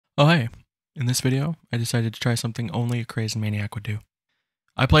Oh hey, in this video, I decided to try something only a crazy maniac would do.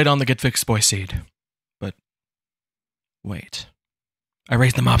 I played on the getfixedboi seed, but wait. I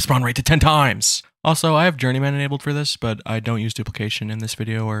raised the mob spawn rate to 10 times! Also, I have journeyman enabled for this, but I don't use duplication in this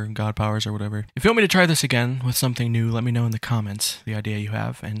video or god powers or whatever. If you want me to try this again with something new, let me know in the comments the idea you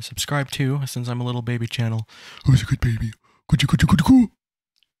have, and subscribe too, since I'm a little baby channel. Who's a good baby?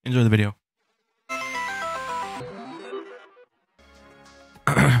 Enjoy the video.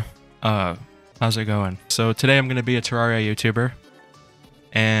 How's it going? So today I'm gonna be a Terraria YouTuber,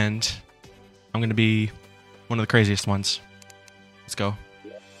 and I'm gonna be one of the craziest ones. Let's go.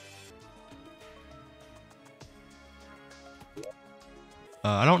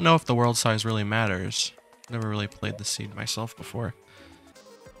 I don't know if the world size really matters. Never really played the seed myself before.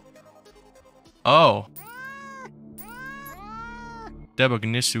 Oh.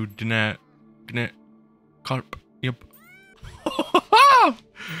 Debognisu dnet carp. Yep.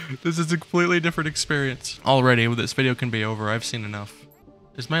 This is a completely different experience. Already, this video can be over. I've seen enough.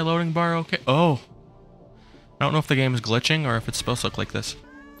 Is my loading bar okay? Oh. I don't know if the game is glitching or if it's supposed to look like this.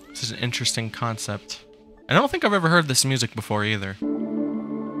 This is an interesting concept. I don't think I've ever heard this music before either.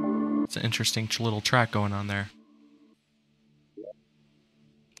 It's an interesting little track going on there.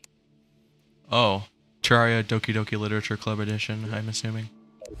 Oh. Terraria Doki Doki Literature Club Edition, I'm assuming.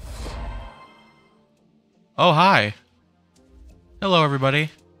 Oh, hi. Hello,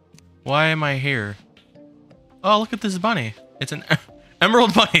 everybody. Why am I here? Oh, look at this bunny. It's an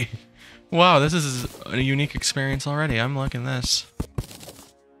emerald bunny. Wow, this is a unique experience already. I'm liking this.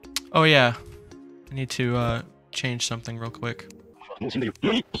 Oh, yeah. I need to change something real quick.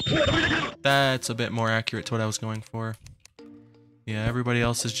 That's a bit more accurate to what I was going for. Yeah, everybody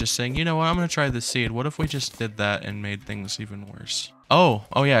else is just saying, you know what, I'm going to try this seed. What if we just did that and made things even worse? Oh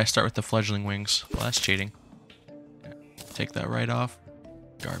yeah, I start with the fledgling wings. Well, that's cheating. Take that right off.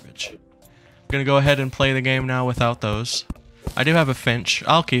 Garbage. I'm gonna go ahead and play the game now without those. I do have a finch.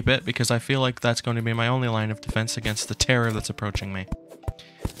 I'll keep it because I feel like that's going to be my only line of defense against the terror that's approaching me.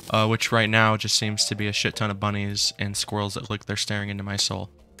 Which right now just seems to be a shit ton of bunnies and squirrels that look like they're staring into my soul.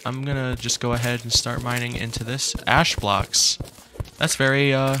 I'm gonna just go ahead and start mining into this. Ash blocks. That's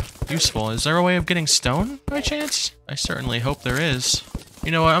very useful. Is there a way of getting stone by chance? I certainly hope there is. You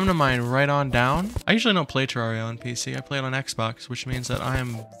know what, I'm gonna mine right on down. I usually don't play Terraria on PC, I play it on Xbox, which means that I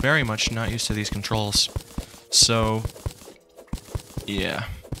am very much not used to these controls. So, yeah.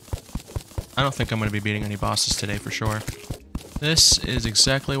 I don't think I'm gonna be beating any bosses today for sure. This is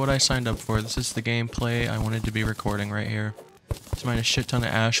exactly what I signed up for. This is the gameplay I wanted to be recording right here. Let's mine a shit ton of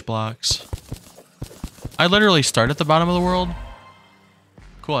ash blocks. I literally start at the bottom of the world.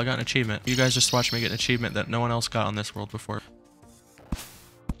 Cool, I got an achievement. You guys just watched me get an achievement that no one else got on this world before.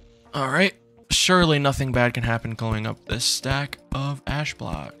 Alright, surely nothing bad can happen going up this stack of ash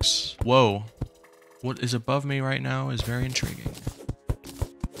blocks. Whoa. What is above me right now is very intriguing.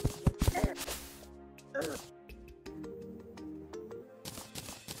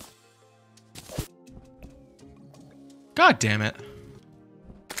 God damn it.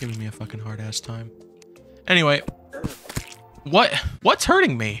 Giving me a fucking hard-ass time. Anyway. What's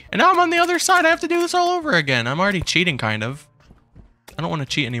hurting me? And now I'm on the other side. I have to do this all over again. I'm already cheating, kind of. I don't want to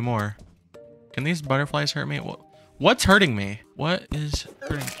cheat anymore. Can these butterflies hurt me? What's hurting me? What is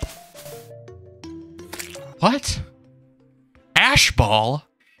hurting me? What? Ash ball?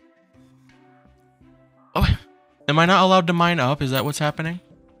 Oh, am I not allowed to mine up? Is that what's happening?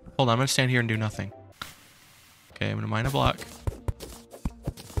 Hold on, I'm gonna stand here and do nothing. Okay, I'm gonna mine a block.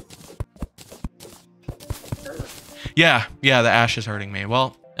 Yeah, the ash is hurting me.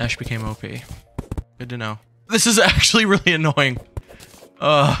 Well, ash became OP. Good to know. This is actually really annoying.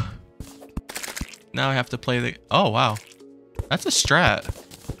 Now I have to play the... Oh, wow. That's a strat.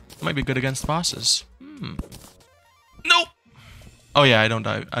 Might be good against bosses. Nope! Oh, yeah, I don't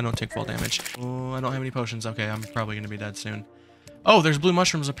die. I don't take full damage. Oh, I don't have any potions. Okay, I'm probably gonna be dead soon. Oh, there's blue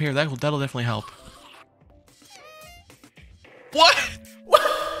mushrooms up here. That'll definitely help. What?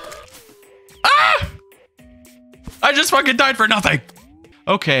 Ah! I just fucking died for nothing!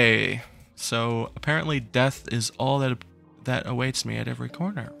 Okay, so apparently death is all that awaits me at every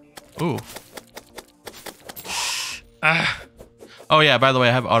corner. Ooh. Ah. Oh yeah, by the way,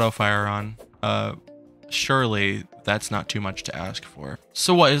 I have auto fire on. Surely that's not too much to ask for.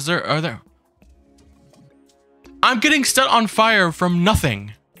 So what is there? Are there? I'm getting set on fire from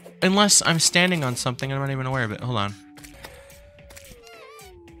nothing. Unless I'm standing on something and I'm not even aware of it. Hold on.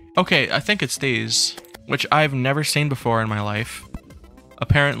 Okay, I think it's these, which I've never seen before in my life.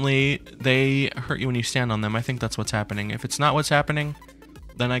 Apparently, they hurt you when you stand on them. I think that's what's happening. If it's not what's happening,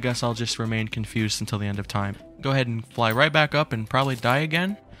 then I guess I'll just remain confused until the end of time. Go ahead and fly right back up and probably die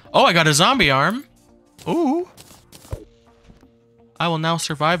again. Oh, I got a zombie arm. Ooh. I will now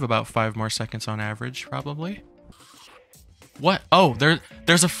survive about 5 more seconds on average, probably. What? Oh,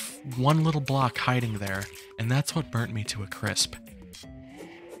 there's one little block hiding there, and that's what burnt me to a crisp.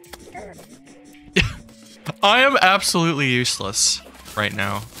 I am absolutely useless right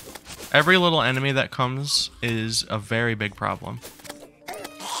now. Every little enemy that comes is a very big problem.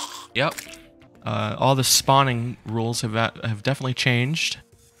 Yep. All the spawning rules have definitely changed.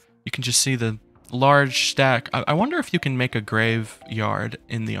 You can just see the large stack. I wonder if you can make a graveyard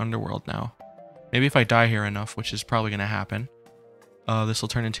in the underworld now. Maybe if I die here enough, which is probably going to happen. This will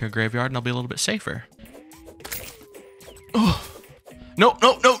turn into a graveyard and I'll be a little bit safer. Oh. No,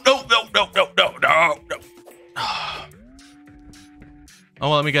 no, no, no, no, no, no, no, no, no. Oh,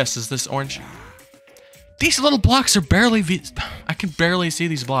 well, let me guess. Is this orange? These little blocks are barely... I can barely see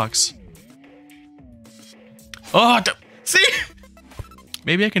these blocks. Oh, see?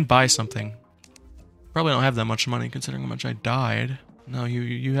 Maybe I can buy something. Probably don't have that much money considering how much I died. No,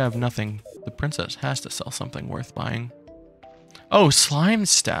 you have nothing. The princess has to sell something worth buying. Oh, slime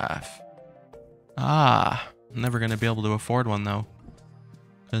staff. Ah, I'm never going to be able to afford one, though.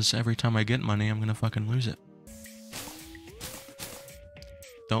 Because every time I get money, I'm going to fucking lose it.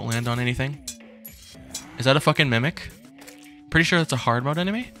 Don't land on anything. Is that a fucking mimic? Pretty sure that's a hard mode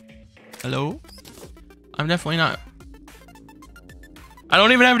enemy. Hello? I'm definitely not... I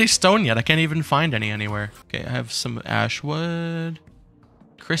don't even have any stone yet. I can't even find any anywhere. Okay, I have some ash wood.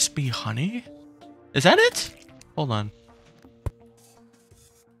 Crispy honey? Is that it? Hold on.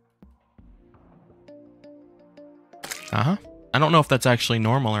 Uh-huh. I don't know if that's actually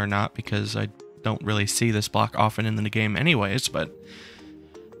normal or not because I don't really see this block often in the game anyways, but...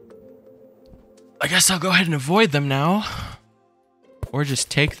 I guess I'll go ahead and avoid them now. Or just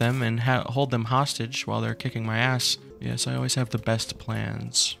take them and hold them hostage while they're kicking my ass. Yes, I always have the best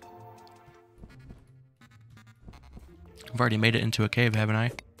plans. I've already made it into a cave, haven't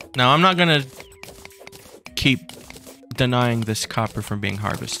I? Now, I'm not gonna keep denying this copper from being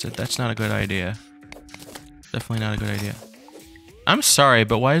harvested. That's not a good idea. Definitely not a good idea. I'm sorry,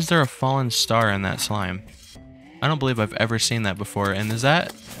 but why is there a fallen star in that slime? I don't believe I've ever seen that before. And is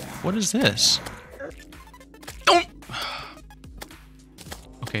that... What is this? Don't...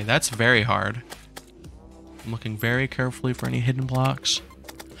 Okay, that's very hard. I'm looking very carefully for any hidden blocks.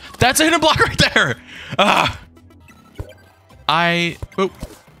 That's a hidden block right there! Ah! Oop.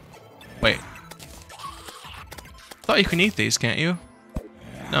 Wait. Thought you can eat these, can't you?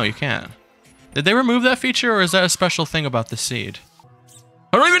 No, you can't. Did they remove that feature, or is that a special thing about the seed?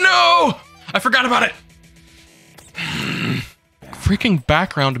 I don't even know! I forgot about it! Freaking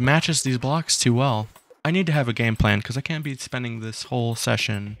background matches these blocks too well. I need to have a game plan, because I can't be spending this whole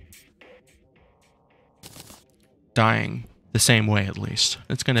session dying the same way, at least.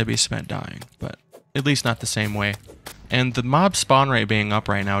 It's going to be spent dying, but at least not the same way. And the mob spawn rate being up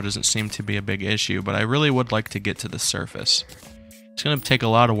right now doesn't seem to be a big issue, but I really would like to get to the surface. It's going to take a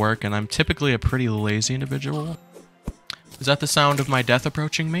lot of work, and I'm typically a pretty lazy individual. Is that the sound of my death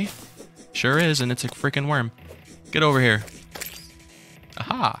approaching me? Sure is, and it's a freaking worm. Get over here.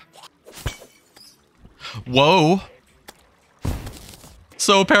 Aha. Whoa.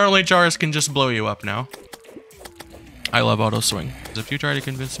 So apparently jars can just blow you up now. I love auto swing. If you try to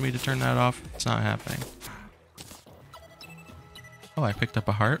convince me to turn that off, it's not happening. Oh, I picked up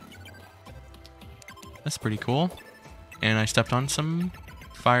a heart. That's pretty cool. And I stepped on some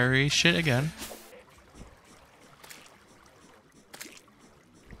fiery shit again.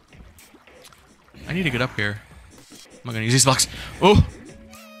 I need to get up here. I'm not gonna use these blocks. Oh!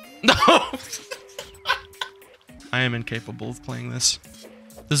 No! I am incapable of playing this.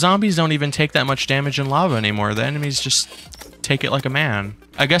 The zombies don't even take that much damage in lava anymore. The enemies just take it like a man.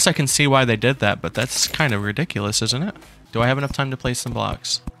 I guess I can see why they did that, but that's kind of ridiculous, isn't it? Do I have enough time to place some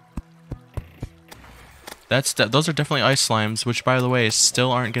blocks? Those are definitely ice slimes, which, by the way,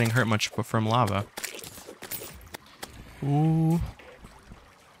 still aren't getting hurt much from lava. Ooh.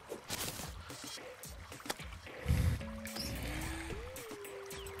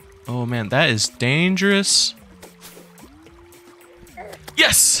 Oh, man, that is dangerous.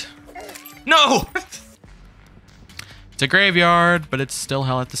 Yes! No! It's a graveyard, but it's still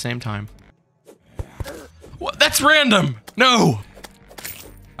hell at the same time. What? That's random! No!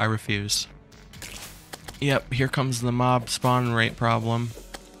 I refuse. Yep, here comes the mob spawn rate problem.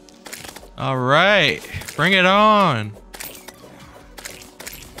 Alright, bring it on!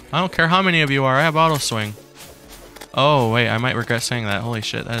 I don't care how many of you are, I have auto swing. Oh, wait, I might regret saying that. Holy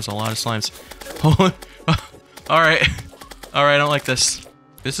shit, that is a lot of slimes. Alright. Alright, I don't like this.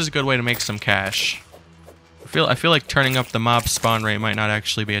 This is a good way to make some cash. I feel like turning up the mob spawn rate might not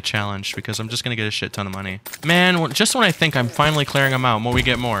actually be a challenge because I'm just gonna get a shit ton of money. Man, just when I think I'm finally clearing them out, will we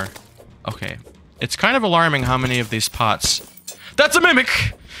get more? Okay. It's kind of alarming how many of these pots... That's a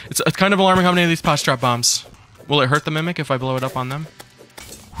mimic! It's kind of alarming how many of these pots drop bombs. Will it hurt the mimic if I blow it up on them?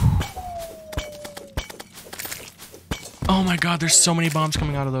 Oh my god, there's so many bombs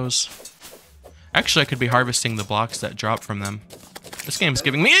coming out of those. Actually, I could be harvesting the blocks that drop from them. This game's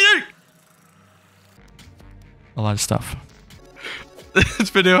giving me a lot of stuff. This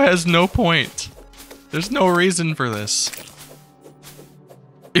video has no point. There's no reason for this.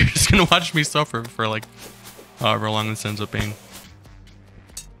 You're just gonna watch me suffer for like however long this ends up being.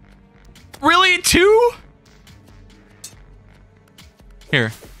 Really? 2?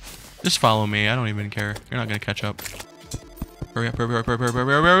 Here. Just follow me. I don't even care. You're not gonna catch up. Hurry up, hurry up, hurry up, hurry up,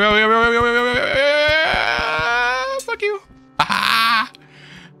 hurry up, hurry up, hurry up, hurry up. Fuck you. Ah!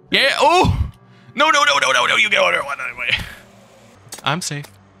 Yeah. Oh! No, no, no, no, no, no. You get on one anyway. I'm safe.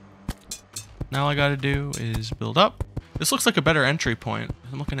 Now all I gotta do is build up. This looks like a better entry point.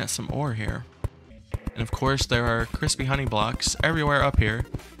 I'm looking at some ore here. And of course, there are crispy honey blocks everywhere up here.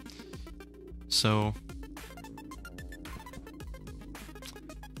 So...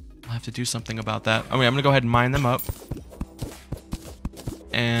 I'll have to do something about that. I mean, I'm gonna go ahead and mine them up.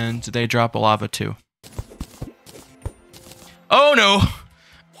 And they drop a lava too. Oh no!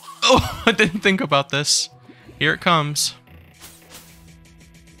 Oh, I didn't think about this. Here it comes.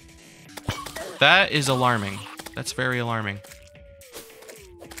 That is alarming. That's very alarming.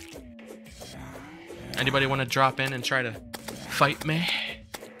 Anybody want to drop in and try to fight me?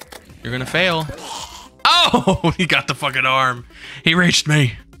 You're gonna fail. Oh! He got the fucking arm. He reached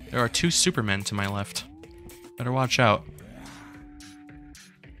me. There are 2 supermen to my left. Better watch out.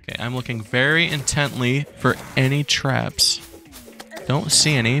 Okay, I'm looking very intently for any traps. Don't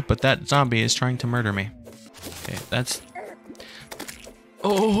see any, but that zombie is trying to murder me. Okay, that's...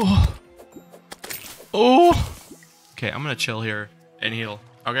 Oh! Oh! Okay, I'm gonna chill here and heal.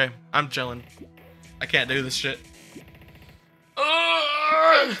 Okay, I'm chilling. I can't do this shit.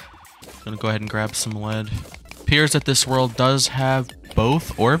 Gonna go ahead and grab some lead. Appears that this world does have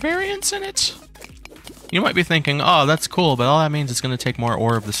both ore variants in it. You might be thinking, oh, that's cool, but all that means it's gonna take more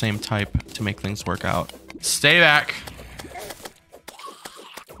ore of the same type to make things work out. Stay back.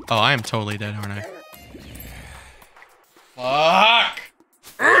 Oh, I am totally dead, aren't I? Fuck!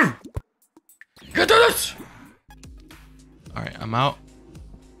 Get to this! Alright, I'm out.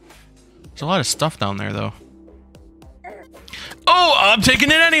 There's a lot of stuff down there, though. Oh, I'm taking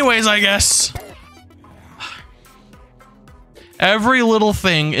it anyways, I guess. Every little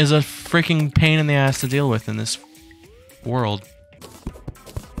thing is a freaking pain in the ass to deal with in this world.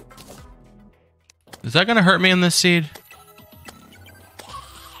 Is that gonna hurt me in this seed?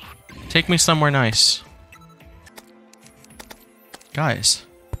 Take me somewhere nice. Guys.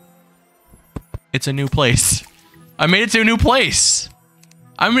 It's a new place. I made it to a new place.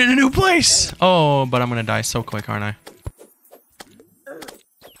 I'm in a new place. Oh, but I'm gonna die so quick, aren't I?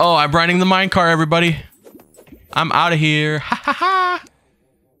 Oh, I'm riding the minecart, everybody. I'm out of here. Ha ha ha.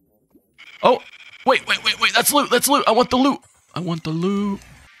 Oh, wait. That's loot. That's loot. I want the loot. I want the loot.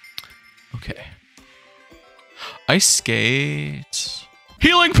 Okay. Ice skate.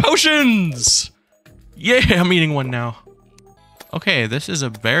 Healing potions. Yeah, I'm eating one now. Okay, this is a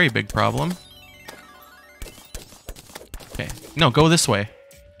very big problem. Okay. No, go this way.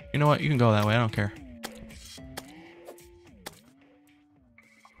 You know what? You can go that way. I don't care.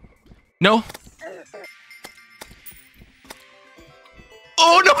 No.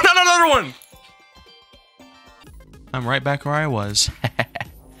 Oh, no, not another one. I'm right back where I was.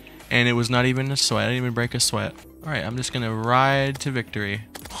 And it was not even a sweat. I didn't even break a sweat. All right, I'm just going to ride to victory.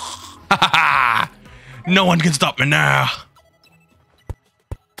 No one can stop me now.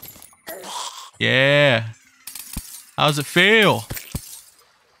 Yeah. How's it feel?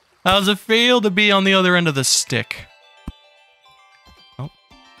 How's it feel to be on the other end of the stick? Oh.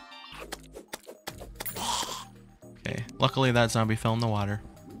 Okay. Luckily, that zombie fell in the water.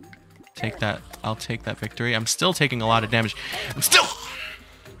 Take that. I'll take that victory. I'm still taking a lot of damage. I'm still...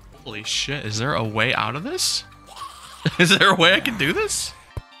 Holy shit. Is there a way out of this? Is there a way I can do this?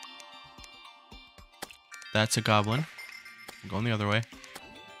 That's a goblin. I'm going the other way.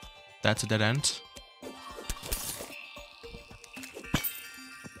 That's a dead end.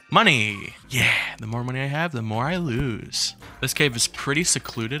 Money! Yeah, the more money I have, the more I lose. This cave is pretty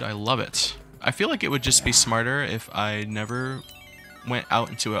secluded. I love it. I feel like it would just be smarter if I never went out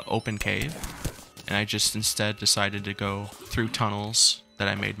into an open cave and I just instead decided to go through tunnels that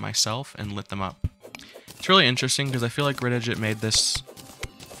I made myself and lit them up. It's really interesting because I feel like Reddit made this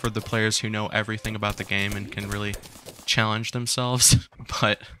for the players who know everything about the game and can really challenge themselves.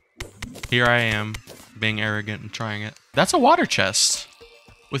 But here I am, being arrogant and trying it. That's a water chest.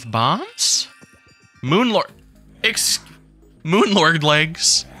 With bombs? Moonlord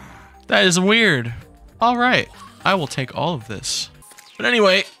legs. That is weird. Alright, I will take all of this. But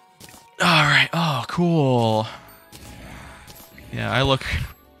anyway, alright, oh, cool. Yeah, I look...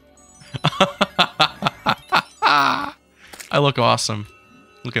 I look awesome.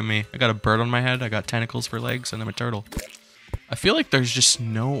 Look at me. I got a bird on my head, I got tentacles for legs, and I'm a turtle. I feel like there's just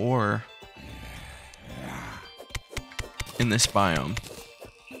no ore in this biome.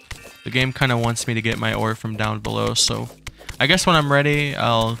 The game kind of wants me to get my ore from down below, so I guess when I'm ready,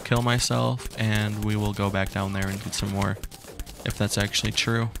 I'll kill myself, and we will go back down there and get some more, if that's actually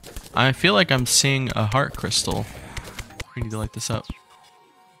true. I feel like I'm seeing a heart crystal. We need to light this up.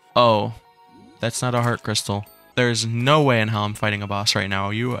 Oh, that's not a heart crystal. There's no way in hell I'm fighting a boss right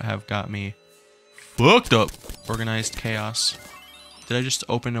now. You have got me fucked up. Organized chaos. Did I just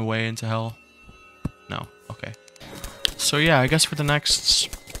open a way into hell? No. Okay. So yeah, I guess for the next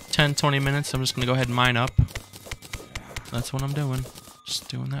 10-20 minutes, I'm just gonna go ahead and mine up. That's what I'm doing. Just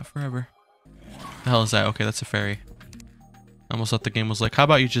doing that forever. The hell is that? Okay, that's a fairy. I almost thought the game was like, how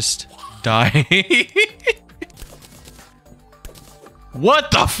about you just die?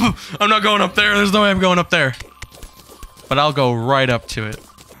 What the f- I'm not going up there. There's no way I'm going up there. But I'll go right up to it.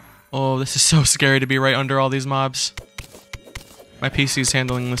 Oh, this is so scary to be right under all these mobs. My PC's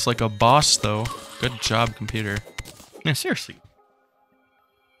handling this like a boss, though. Good job, computer. Yeah, seriously.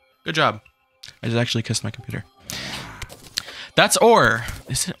 Good job. I just actually kissed my computer. That's ore.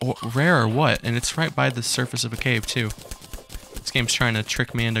 Is it rare or what? And it's right by the surface of a cave, too. This game's trying to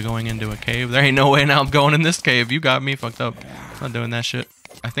trick me into going into a cave. There ain't no way now I'm going in this cave. You got me fucked up. I'm not doing that shit.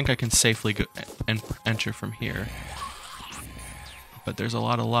 I think I can safely go and enter from here. But there's a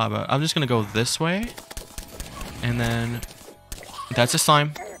lot of lava. I'm just gonna go this way. And then... That's a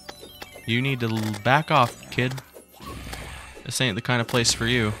slime. You need to back off, kid. This ain't the kind of place for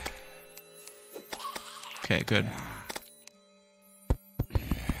you. Okay, good.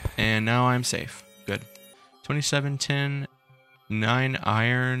 And now I'm safe. Good. 27 tin, 9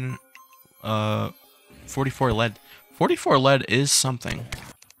 iron, 44 lead. 44 lead is something.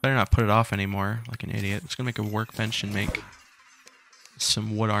 Better not put it off anymore, like an idiot. It's gonna make a workbench and make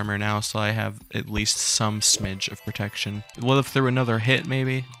some wood armor now, so I have at least some smidge of protection. Live through another hit,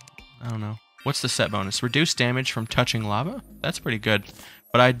 maybe? I don't know. What's the set bonus? Reduce damage from touching lava? That's pretty good.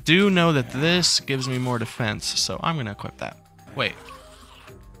 But I do know that this gives me more defense, so I'm gonna equip that. Wait.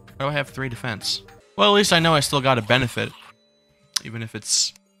 Why do I have 3 defense? Well, at least I know I still got a benefit. Even if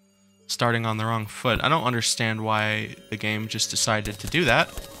it's starting on the wrong foot. I don't understand why the game just decided to do that.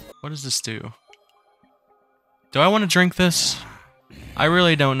 What does this do? Do I want to drink this? I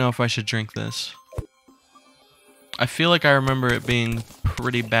really don't know if I should drink this. I feel like I remember it being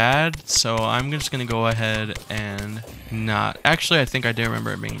pretty bad, so I'm just gonna go ahead and not. Actually, I think I do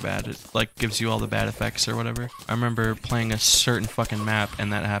remember it being bad. It like gives you all the bad effects or whatever. I remember playing a certain fucking map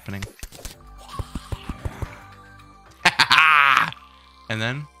and that happening. And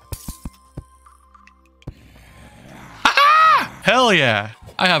then... Hell yeah!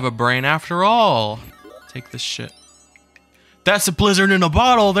 I have a brain after all. Take this shit. That's a blizzard in a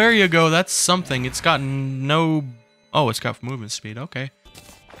bottle. There you go. That's something. It's got no... Oh, it's got movement speed. Okay.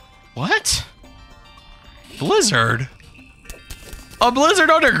 What? Blizzard? A blizzard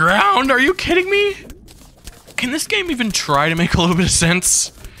underground? Are you kidding me? Can this game even try to make a little bit of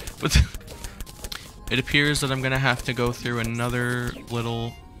sense? But it appears that I'm gonna have to go through another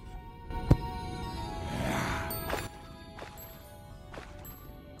little...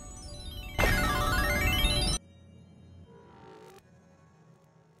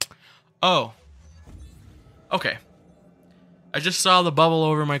 Oh. Okay. I just saw the bubble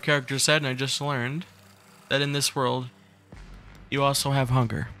over my character's head and I just learned that in this world, you also have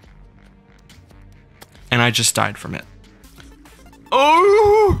hunger. And I just died from it.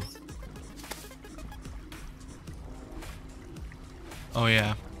 Oh! Oh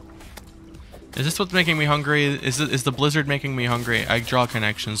yeah. Is this what's making me hungry? Is the blizzard making me hungry? I draw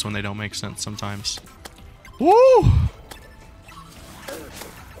connections when they don't make sense sometimes. Woo!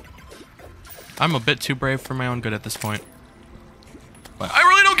 I'm a bit too brave for my own good at this point. But I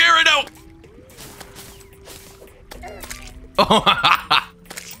really don't care right now! Oh,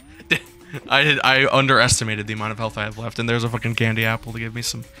 I underestimated the amount of health I have left, and there's a fucking candy apple to give me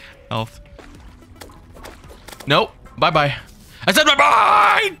some health. Nope. Bye-bye. I said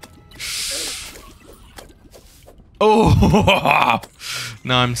bye-bye! Oh!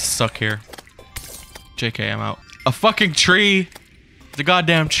 Now I'm stuck here. JK, I'm out. A fucking tree! The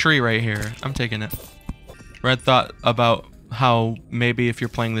goddamn tree right here. I'm taking it. Red thought about how maybe if you're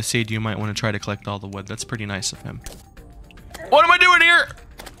playing the seed, you might want to try to collect all the wood. That's pretty nice of him. What am I doing here?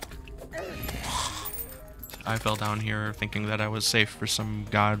 I fell down here thinking that I was safe for some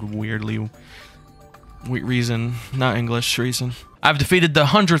weirdly reason. Not English reason. I've defeated the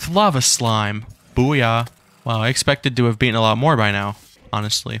 100th lava slime. Booyah. Wow, I expected to have beaten a lot more by now,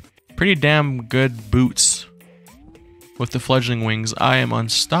 honestly. Pretty damn good boots. With the fledgling wings, I am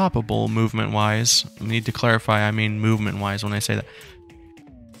unstoppable movement-wise. I need to clarify, I mean movement-wise when I say that.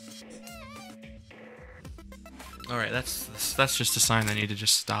 Alright, that's just a sign I need to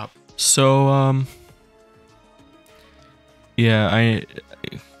just stop. So, yeah,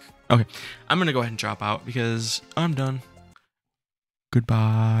 okay. I'm gonna go ahead and drop out because I'm done.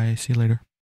 Goodbye. See you later.